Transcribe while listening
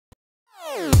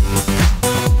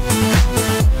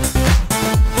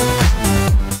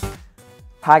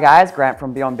Hi guys, Grant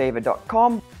from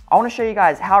BeyondBeaver.com. I want to show you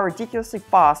guys how ridiculously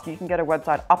fast you can get a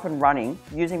website up and running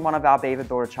using one of our Beaver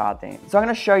Builder child themes. So I'm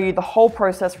going to show you the whole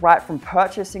process right from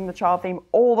purchasing the child theme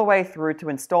all the way through to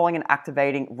installing and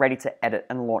activating, ready to edit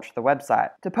and launch the website.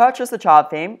 To purchase the child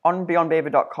theme on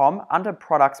BeyondBeaver.com, under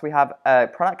products we have a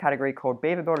product category called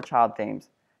Beaver Builder Child Themes.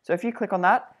 So if you click on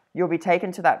that, you'll be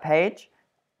taken to that page.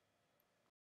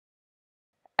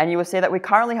 And you will see that we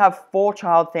currently have 4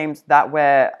 child themes that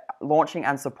we're launching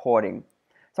and supporting.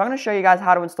 So I'm going to show you guys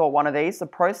how to install one of these. The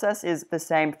process is the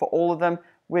same for all of them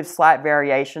with slight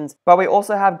variations, but we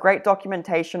also have great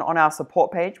documentation on our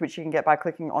support page, which you can get by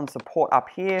clicking on support up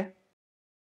here.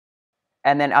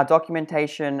 And then our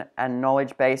documentation and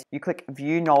knowledge base, you click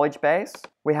view knowledge base.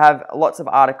 We have lots of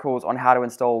articles on how to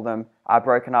install them,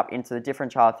 broken up into the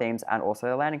different child themes and also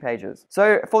the landing pages.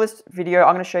 So for this video,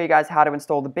 I'm going to show you guys how to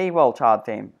install the Be Well child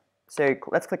theme. So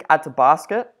let's click add to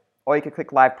basket, or you could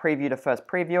click live preview to first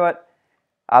preview it.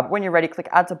 When you're ready, click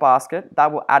add to basket.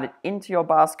 That will add it into your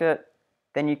basket.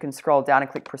 Then you can scroll down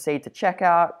and click proceed to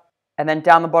checkout. And then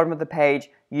down the bottom of the page,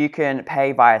 you can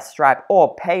pay via Stripe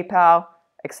or PayPal,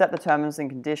 accept the terms and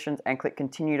conditions, and click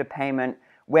continue to payment,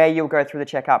 where you'll go through the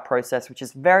checkout process, which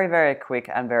is very, very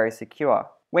quick and very secure.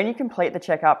 When you complete the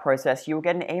checkout process, you will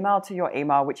get an email to your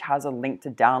email which has a link to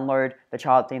download the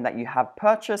child theme that you have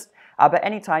purchased. But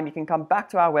anytime you can come back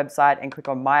to our website and click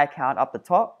on My Account up the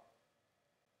top.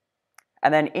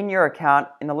 And then in your account,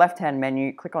 in the left-hand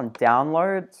menu, click on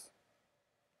Downloads.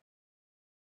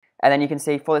 And then you can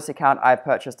see for this account, I've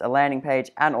purchased a landing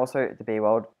page and also the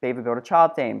Beaver Builder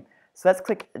child theme. So let's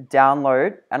click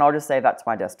Download, and I'll just save that to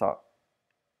my desktop.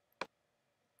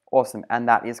 Awesome, and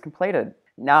that is completed.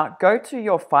 Now go to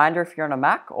your Finder if you're on a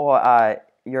Mac, or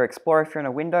your Explorer if you're on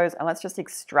a Windows, and let's just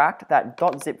extract that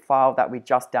 .zip file that we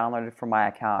just downloaded from my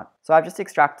account. So I've just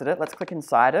extracted it. Let's click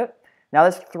inside it. Now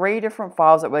there's 3 different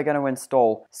files that we're going to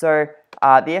install. So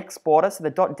the exporter, so the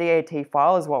 .dat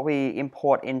file is what we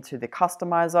import into the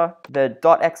customizer. The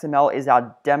 .xml is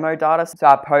our demo data, so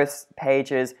our posts,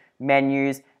 pages,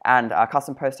 menus, and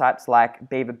custom post types like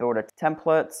Beaver Builder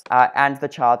templates, and the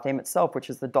child theme itself, which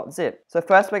is the .zip. So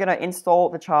first we're going to install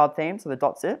the child theme, so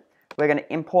the .zip. We're going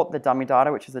to import the dummy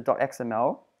data, which is the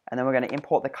 .xml, and then we're going to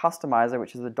import the customizer,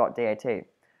 which is the .dat. So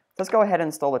let's go ahead and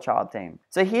install the child theme.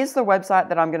 So here's the website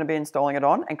that I'm going to be installing it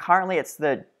on, and currently it's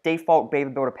the default Beaver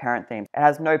Builder parent theme. It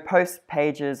has no posts,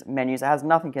 pages, menus, it has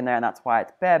nothing in there, and that's why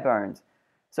it's bare bones.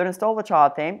 So to install the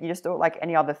child theme, you just do it like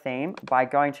any other theme by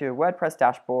going to WordPress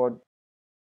dashboard,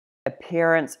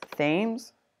 Appearance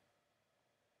Themes.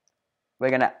 We're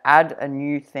going to add a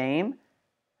new theme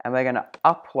and we're going to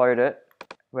upload it.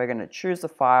 We're going to choose the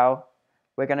file.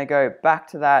 We're going to go back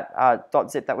to that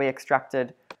 .zip that we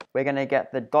extracted. We're going to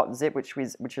get the .zip, which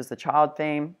is the child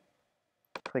theme.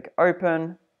 Click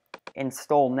open,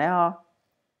 install now.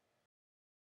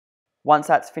 Once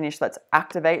that's finished, let's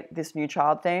activate this new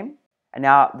child theme. And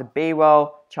now the Be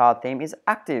Well child theme is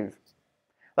active.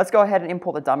 Let's go ahead and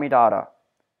import the dummy data.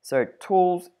 So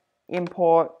Tools,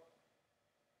 Import,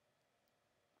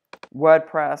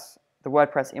 WordPress, the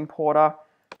WordPress importer,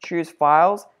 choose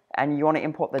Files, and you want to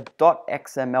import the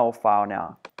 .xml file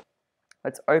now.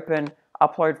 Let's open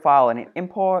Upload File and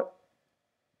Import.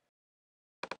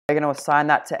 We're going to assign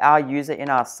that to our user in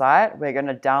our site. We're going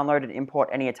to download and import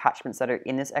any attachments that are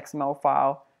in this XML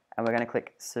file, and we're going to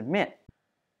click Submit.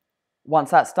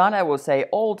 Once that's done, it will say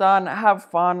all done, have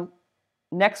fun.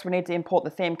 Next, we need to import the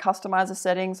theme customizer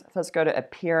settings. Let's go to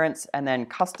Appearance and then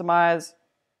Customize.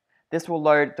 This will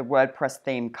load the WordPress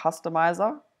theme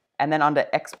customizer. And then under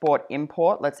Export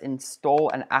Import, let's install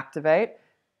and activate.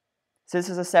 So this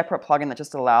is a separate plugin that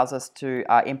just allows us to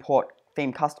import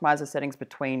theme customizer settings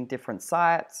between different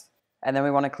sites. And then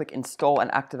we want to click Install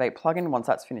and Activate Plugin once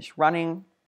that's finished running.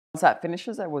 Once that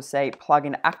finishes, it will say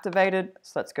Plugin Activated.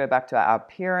 So let's go back to our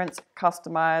Appearance,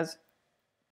 Customize.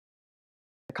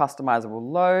 The customizer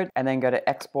will load, and then go to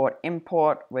Export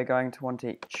Import. We're going to want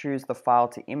to choose the file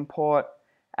to import,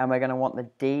 and we're going to want the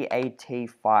DAT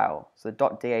file, so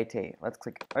 .dat. Let's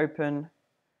click Open,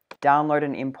 download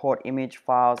and import image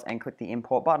files, and click the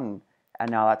Import button,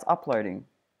 and now that's uploading.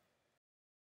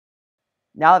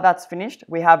 Now that that's finished,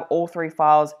 we have all 3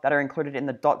 files that are included in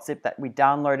the .zip that we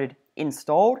downloaded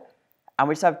installed. And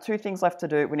we just have 2 things left to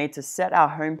do. We need to set our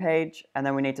home page, and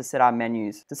then we need to set our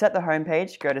menus. To set the home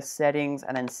page, go to Settings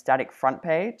and then Static Front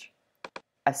Page,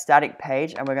 a static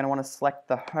page, and we're going to want to select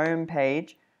the home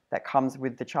page that comes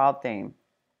with the child theme.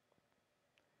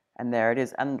 And there it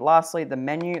is. And lastly, the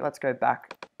menu. Let's go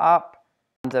back up.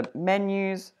 Under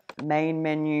Menus, Main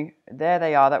Menu, there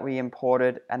they are that we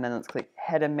imported, and then let's click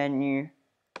Header Menu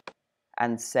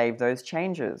and save those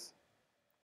changes.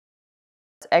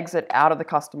 Let's exit out of the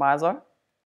customizer.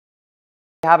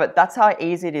 You have it. That's how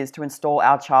easy it is to install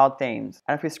our child themes.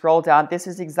 And if we scroll down, this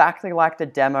is exactly like the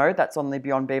demo that's on the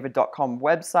BeyondBeaver.com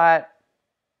website.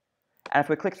 And if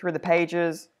we click through the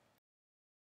pages,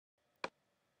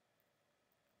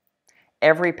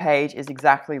 every page is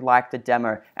exactly like the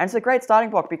demo. And it's a great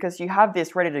starting block because you have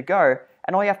this ready to go,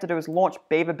 and all you have to do is launch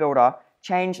Beaver Builder,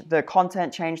 change the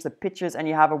content, change the pictures, and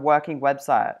you have a working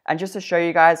website. And just to show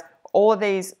you guys, all of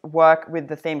these work with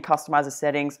the theme customizer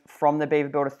settings from the Beaver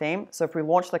Builder theme. So if we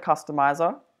launch the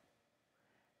customizer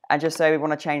and just say we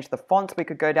want to change the fonts, we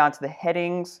could go down to the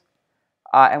headings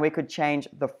and we could change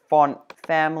the font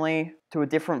family to a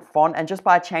different font. And just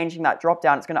by changing that drop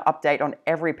down, it's going to update on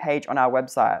every page on our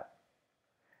website.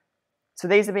 So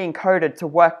these are being coded to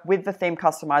work with the theme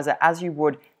customizer as you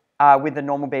would with the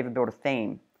normal Beaver Builder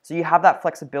theme. So you have that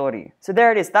flexibility. So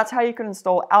there it is. That's how you can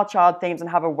install our child themes and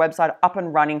have a website up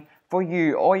and running for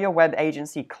you or your web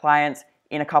agency clients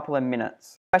in a couple of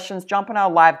minutes. Questions, jump on our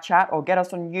live chat or get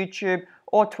us on YouTube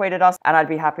or tweet at us, and I'd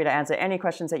be happy to answer any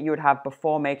questions that you would have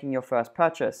before making your first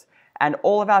purchase. And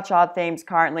all of our child themes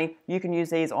currently, you can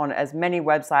use these on as many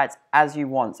websites as you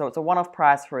want. So it's a one-off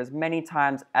price for as many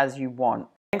times as you want.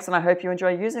 Thanks, and I hope you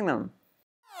enjoy using them.